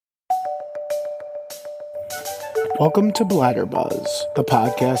Welcome to Bladder Buzz, the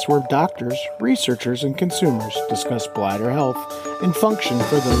podcast where doctors, researchers, and consumers discuss bladder health and function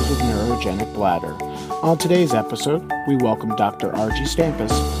for those with neurogenic bladder. On today's episode, we welcome Dr. R.G.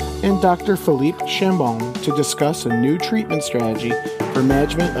 Stampis and Dr. Philippe Chambon to discuss a new treatment strategy for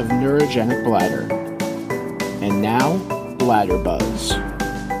management of neurogenic bladder. And now, Bladder Buzz.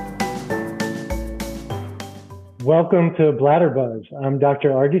 Welcome to Bladder Buzz. I'm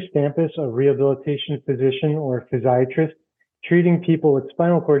Dr. R.G. Stampis, a rehabilitation physician or physiatrist treating people with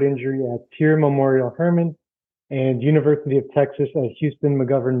spinal cord injury at Tier Memorial Hermann and University of Texas at Houston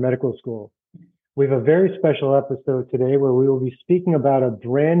McGovern Medical School. We have a very special episode today where we will be speaking about a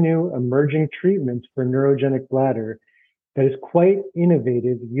brand new emerging treatment for neurogenic bladder that is quite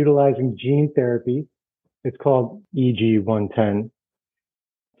innovative, utilizing gene therapy. It's called EG-110.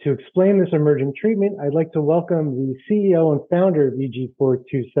 To explain this emerging treatment, I'd like to welcome the CEO and founder of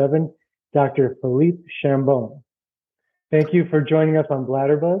EG-427, Dr. Philippe Chambon. Thank you for joining us on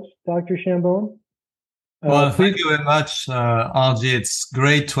Bladder Buzz, Dr. Chambon. Thank you very much, RG. It's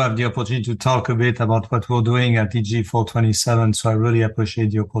great to have the opportunity to talk a bit about what we're doing at EG-427, so I really appreciate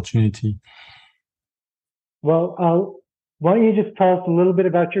the opportunity. Well, why don't you just tell us a little bit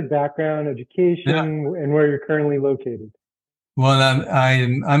about your background, education, and where you're currently located? Well,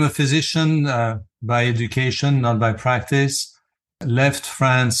 I'm a physician by education, not by practice. Left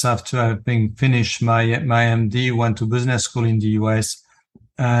France after having finished my MD, went to business school in the US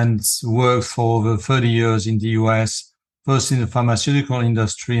and worked for over 30 years in the US, first in the pharmaceutical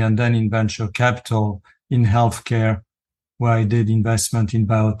industry and then in venture capital in healthcare, where I did investment in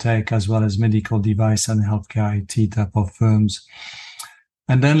biotech as well as medical device and healthcare IT type of firms.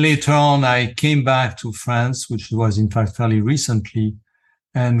 And then later on, I came back to France, which was in fact fairly recently,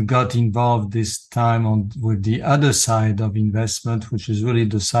 and got involved this time with the other side of investment, which is really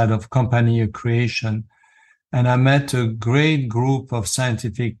the side of company creation. And I met a great group of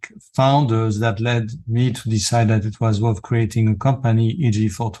scientific founders that led me to decide that it was worth creating a company,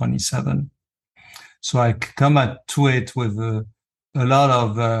 EG-427. So I come to it with a lot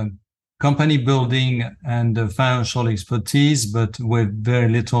of company building and financial expertise, but with very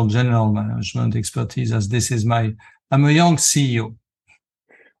little general management expertise, as I'm a young CEO.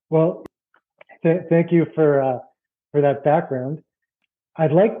 Well, thank you for that background.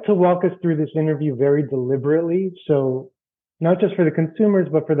 I'd like to walk us through this interview very deliberately. So not just for the consumers,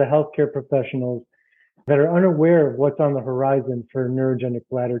 but for the healthcare professionals that are unaware of what's on the horizon for neurogenic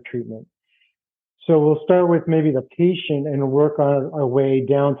bladder treatment. So we'll start with maybe the patient and work on our way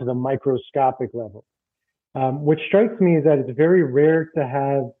down to the microscopic level. What strikes me is that it's very rare to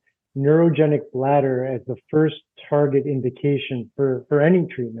have neurogenic bladder as the first target indication for any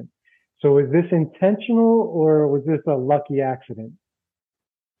treatment. So is this intentional or was this a lucky accident?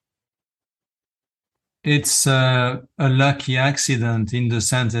 It's a lucky accident in the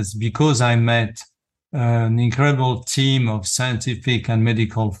sense that because I met an incredible team of scientific and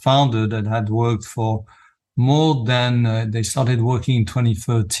medical founders that had worked for more than, they started working in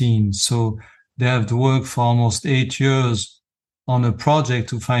 2013. So they have worked for almost 8 years on a project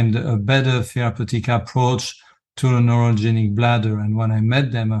to find a better therapeutic approach to a neurogenic bladder. And when I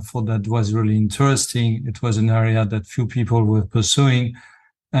met them, I thought that was really interesting. It was an area that few people were pursuing,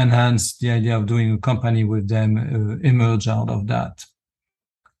 and hence the idea of doing a company with them emerged out of that.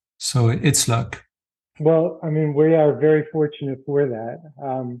 So it's luck. Well, I mean, we are very fortunate for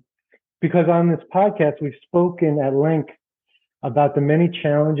that because on this podcast, we've spoken at length about the many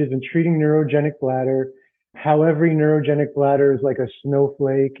challenges in treating neurogenic bladder, how every neurogenic bladder is like a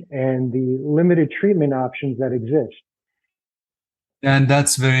snowflake, and the limited treatment options that exist. And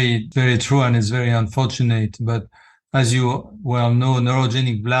that's very, very true, and it's very unfortunate. But as you well know,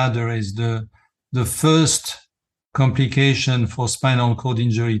 neurogenic bladder is the first complication for spinal cord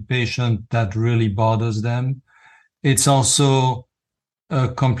injury patient that really bothers them. It's also a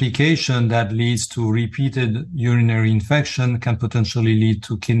complication that leads to repeated urinary infection, can potentially lead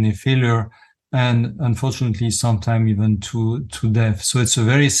to kidney failure, and unfortunately, sometimes even to death. So it's a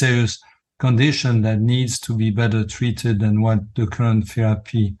very serious condition that needs to be better treated than what the current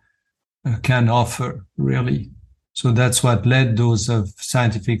therapy can offer, really. So that's what led those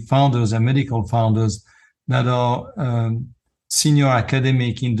scientific founders and medical founders that are senior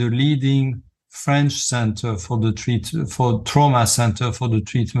academic in the leading French center for trauma center for the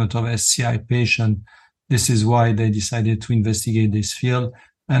treatment of SCI patients. This is why they decided to investigate this field,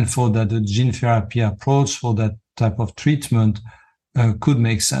 and for that the gene therapy approach for that type of treatment could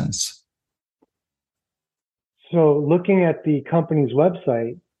make sense. So looking at the company's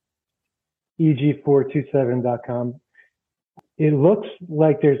website, eg427.com, it looks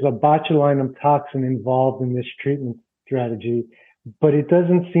like there's a botulinum toxin involved in this treatment strategy, but it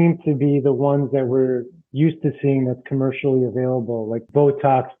doesn't seem to be the ones that we're used to seeing that's commercially available, like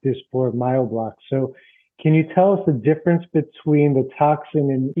Botox, Dysport, Myoblock. So can you tell us the difference between the toxin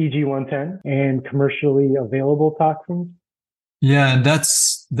in EG-110 and commercially available toxins? Yeah,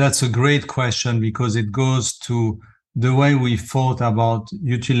 that's a great question, because it goes to the way we thought about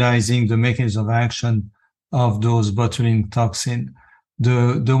utilizing the mechanism of action of those botulinum toxin.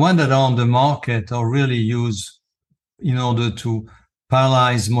 The one that are on the market are really used in order to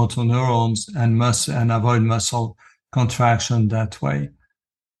paralyze motor neurons and avoid muscle contraction that way.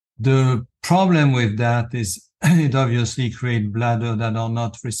 The problem with that is it obviously creates bladder that are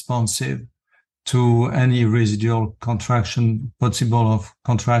not responsive to any residual contraction, possible of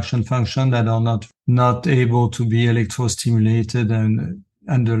contraction function, that are not able to be electrostimulated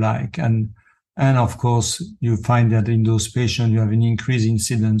and the like. And of course, you find that in those patients, you have an increased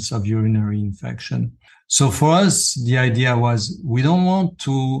incidence of urinary infection. So for us, the idea was we don't want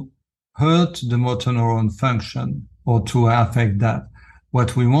to hurt the motor neuron function or to affect that.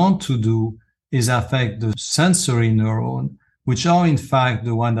 What we want to do is affect the sensory neuron, which are in fact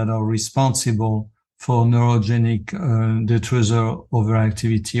the ones that are responsible for neurogenic detrusor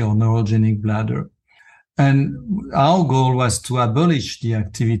overactivity or neurogenic bladder. And our goal was to abolish the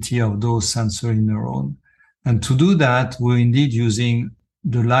activity of those sensory neurons. And to do that, we're indeed using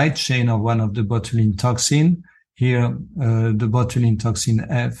the light chain of one of the botulinum toxin, here the botulinum toxin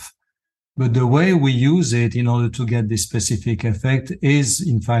F. But the way we use it in order to get this specific effect is,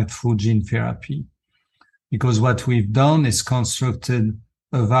 in fact, through gene therapy. Because what we've done is constructed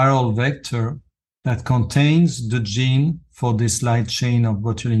a viral vector that contains the gene for this light chain of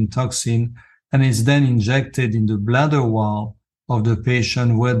botulinum toxin, and is then injected in the bladder wall of the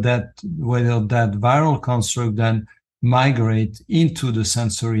patient, where that viral construct then migrate into the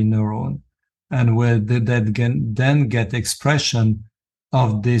sensory neuron, and where that can then get expression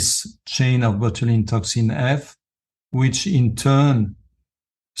of this chain of botulinum toxin F, which in turn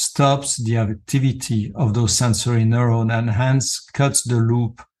stops the activity of those sensory neurons and hence cuts the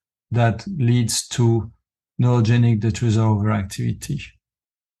loop that leads to neurogenic detrusor overactivity.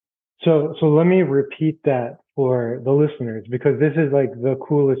 So let me repeat that for the listeners, because this is like the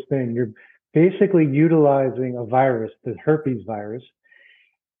coolest thing. You're basically utilizing a virus, the herpes virus,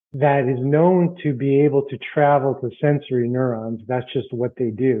 that is known to be able to travel to sensory neurons. That's just what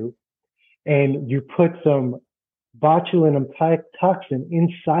they do. And you put some botulinum toxin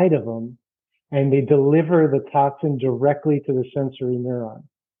inside of them, and they deliver the toxin directly to the sensory neuron.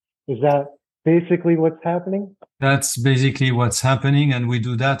 Is that basically what's happening? That's basically what's happening. And we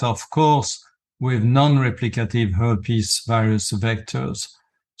do that, of course, with non-replicative herpes virus vectors.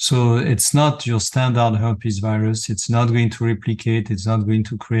 So it's not your standard herpes virus. It's not going to replicate. It's not going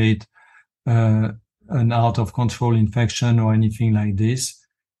to create an out-of-control infection or anything like this.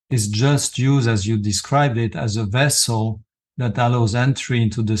 It's just used, as you described it, as a vessel that allows entry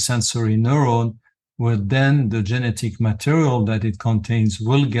into the sensory neuron, where then the genetic material that it contains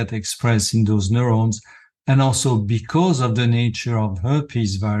will get expressed in those neurons. And also, because of the nature of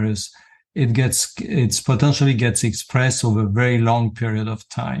herpes virus, it potentially gets expressed over a very long period of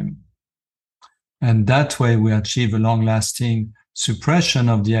time. And that way we achieve a long-lasting suppression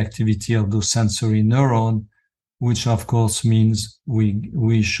of the activity of those sensory neurons, which of course means we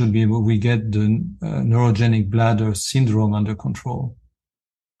get the neurogenic bladder syndrome under control.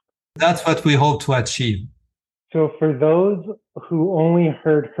 That's what we hope to achieve. So for those who only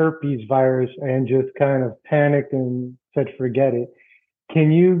heard herpes virus and just kind of panicked and said, forget it,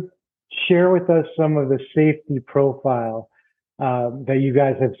 can you share with us some of the safety profile that you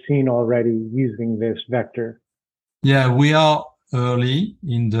guys have seen already using this vector? Yeah, we are early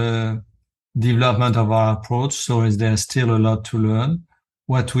in the development of our approach, so there's still a lot to learn.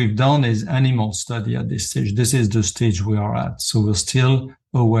 What we've done is animal study at this stage. This is the stage we are at. So we're still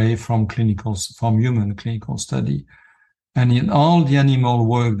away from human clinical study. And in all the animal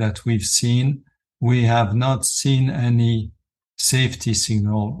work that we've seen, we have not seen any safety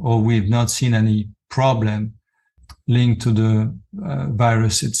signal, or we've not seen any problem linked to the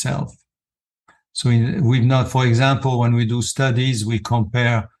virus itself. So we've not, for example, when we do studies, we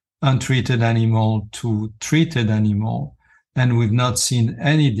compare untreated animal to treated animal, and we've not seen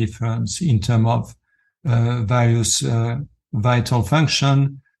any difference in terms of various vital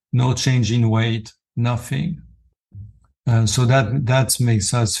function, no change in weight, nothing. So that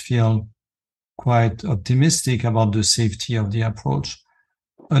makes us feel quite optimistic about the safety of the approach.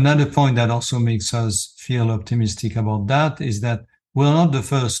 Another point that also makes us feel optimistic about that is that we're not the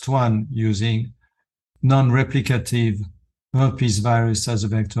first one using non-replicative herpes virus as a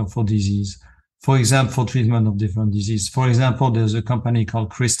vector for disease. For example, for treatment of different diseases. For example, there's a company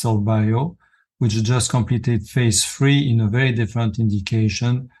called Crystal Bio, which just completed phase 3 in a very different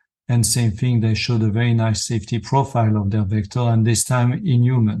indication. And same thing, they showed a very nice safety profile of their vector, and this time in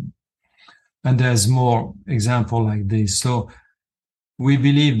human. And there's more example like this. So we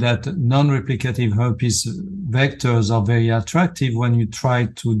believe that non-replicative herpes vectors are very attractive when you try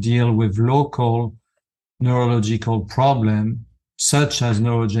to deal with local neurological problem, such as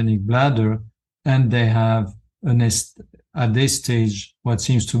neurogenic bladder, and they have at this stage what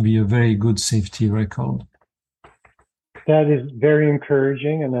seems to be a very good safety record. That is very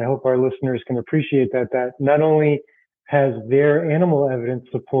encouraging, and I hope our listeners can appreciate that not only has their animal evidence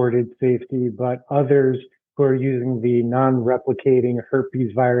supported safety, but others who are using the non-replicating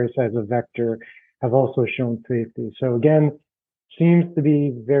herpes virus as a vector have also shown safety. So again, seems to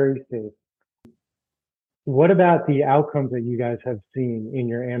be very safe. What about the outcomes that you guys have seen in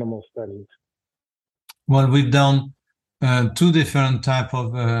your animal studies? Well, we've done two different type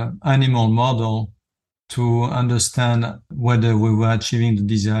of animal model to understand whether we were achieving the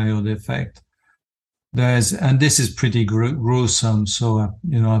desired effect. And this is pretty gruesome, so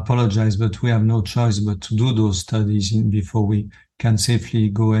I apologize, but we have no choice but to do those studies before we can safely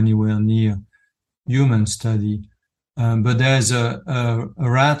go anywhere near human study. But there's a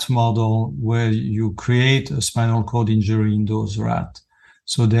rat model where you create a spinal cord injury in those rats.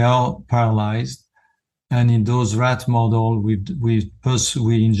 So they are paralyzed. And in those rat model,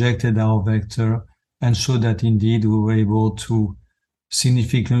 we injected our vector and showed that indeed we were able to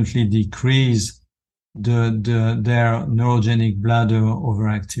significantly decrease their neurogenic bladder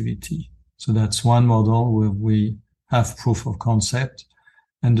overactivity. So that's one model where we have proof of concept.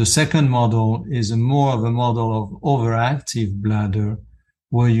 And the second model is more of a model of overactive bladder,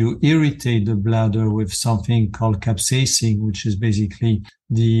 where you irritate the bladder with something called capsaicin, which is basically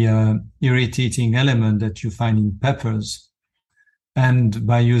the irritating element that you find in peppers. And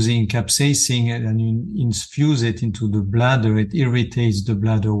by using capsaicin and you infuse it into the bladder, it irritates the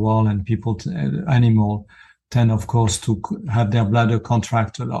bladder wall, and animal tend, of course, to have their bladder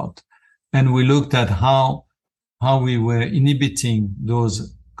contract a lot. And we looked at how we were inhibiting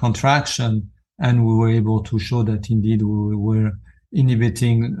those contraction, and we were able to show that indeed we were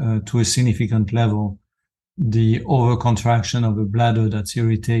inhibiting to a significant level the overcontraction of a bladder that's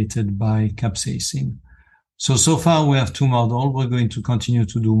irritated by capsaicin. So far we have two models. We're going to continue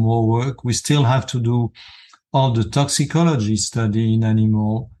to do more work. We still have to do all the toxicology study in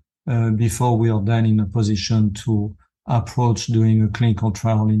animal before we are then in a position to approach doing a clinical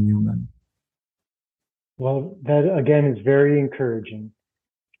trial in human. Well, that again is very encouraging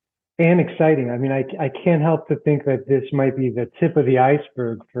and exciting. I mean, I can't help to think that this might be the tip of the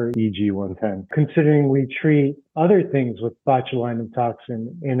iceberg for EG-110, considering we treat other things with botulinum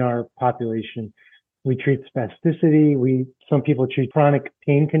toxin in our population. We treat spasticity. Some people treat chronic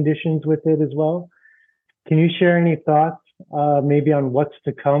pain conditions with it as well. Can you share any thoughts maybe on what's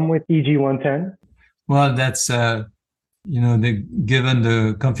to come with EG-110? Well, that's, given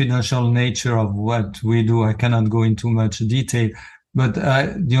the confidential nature of what we do, I cannot go into much detail. But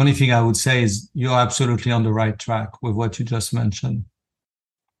the only thing I would say is you're absolutely on the right track with what you just mentioned.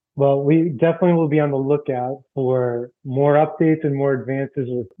 Well, we definitely will be on the lookout for more updates and more advances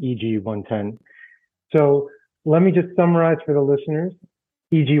with EG-110. So let me just summarize for the listeners.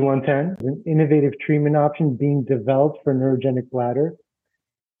 EG-110 is an innovative treatment option being developed for neurogenic bladder.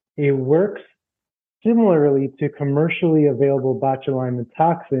 It works similarly to commercially available botulinum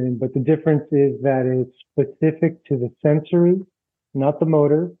toxin, but the difference is that it's specific to the sensory, not the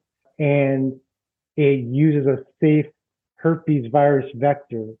motor, and it uses a safe herpes virus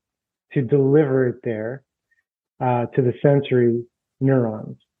vector to deliver it there to the sensory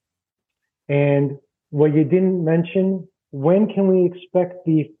neurons. And what you didn't mention, when can we expect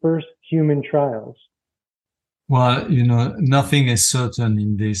the first human trials? Well, nothing is certain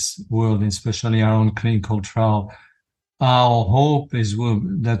in this world, especially our own clinical trial. Our hope is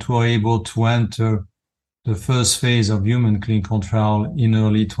that we're able to enter the first phase of human clinical trial in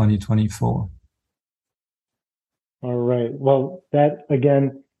early 2024. All right. Well, that,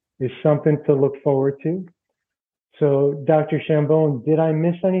 again, is something to look forward to. So, Dr. Chambon, did I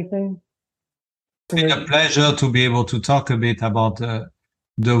miss anything? It's been a pleasure to be able to talk a bit about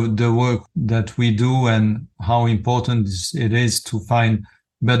the work that we do and how important it is to find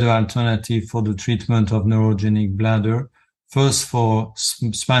better alternative for the treatment of neurogenic bladder. First for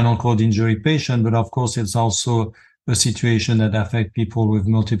spinal cord injury patient, but of course it's also a situation that affects people with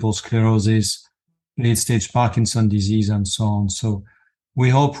multiple sclerosis, late-stage Parkinson disease, and so on. So we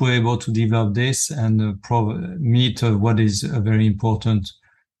hope we're able to develop this and meet what is a very important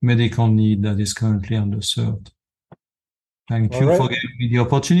medical need that is currently underserved. Thank you for giving me the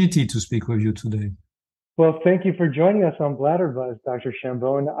opportunity to speak with you today. Well, thank you for joining us on Bladder Buzz, Dr.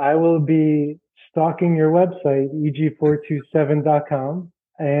 Chambon. I will be stalking your website, eg427.com,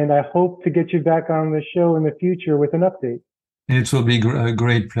 and I hope to get you back on the show in the future with an update. It will be a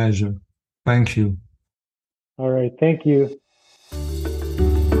great pleasure. Thank you. All right. Thank you.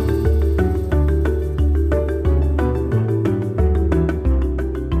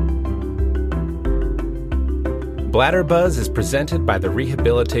 Bladder Buzz is presented by the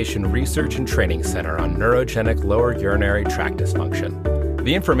Rehabilitation Research and Training Center on Neurogenic Lower Urinary Tract Dysfunction.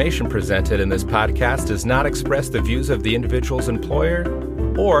 The information presented in this podcast does not express the views of the individual's employer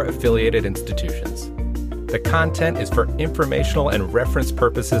or affiliated institutions. The content is for informational and reference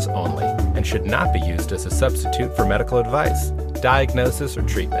purposes only and should not be used as a substitute for medical advice, diagnosis, or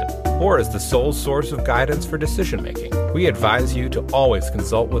treatment, or as the sole source of guidance for decision-making. We advise you to always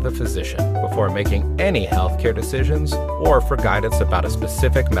consult with a physician before making any healthcare decisions or for guidance about a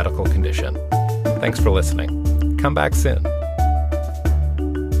specific medical condition. Thanks for listening. Come back soon.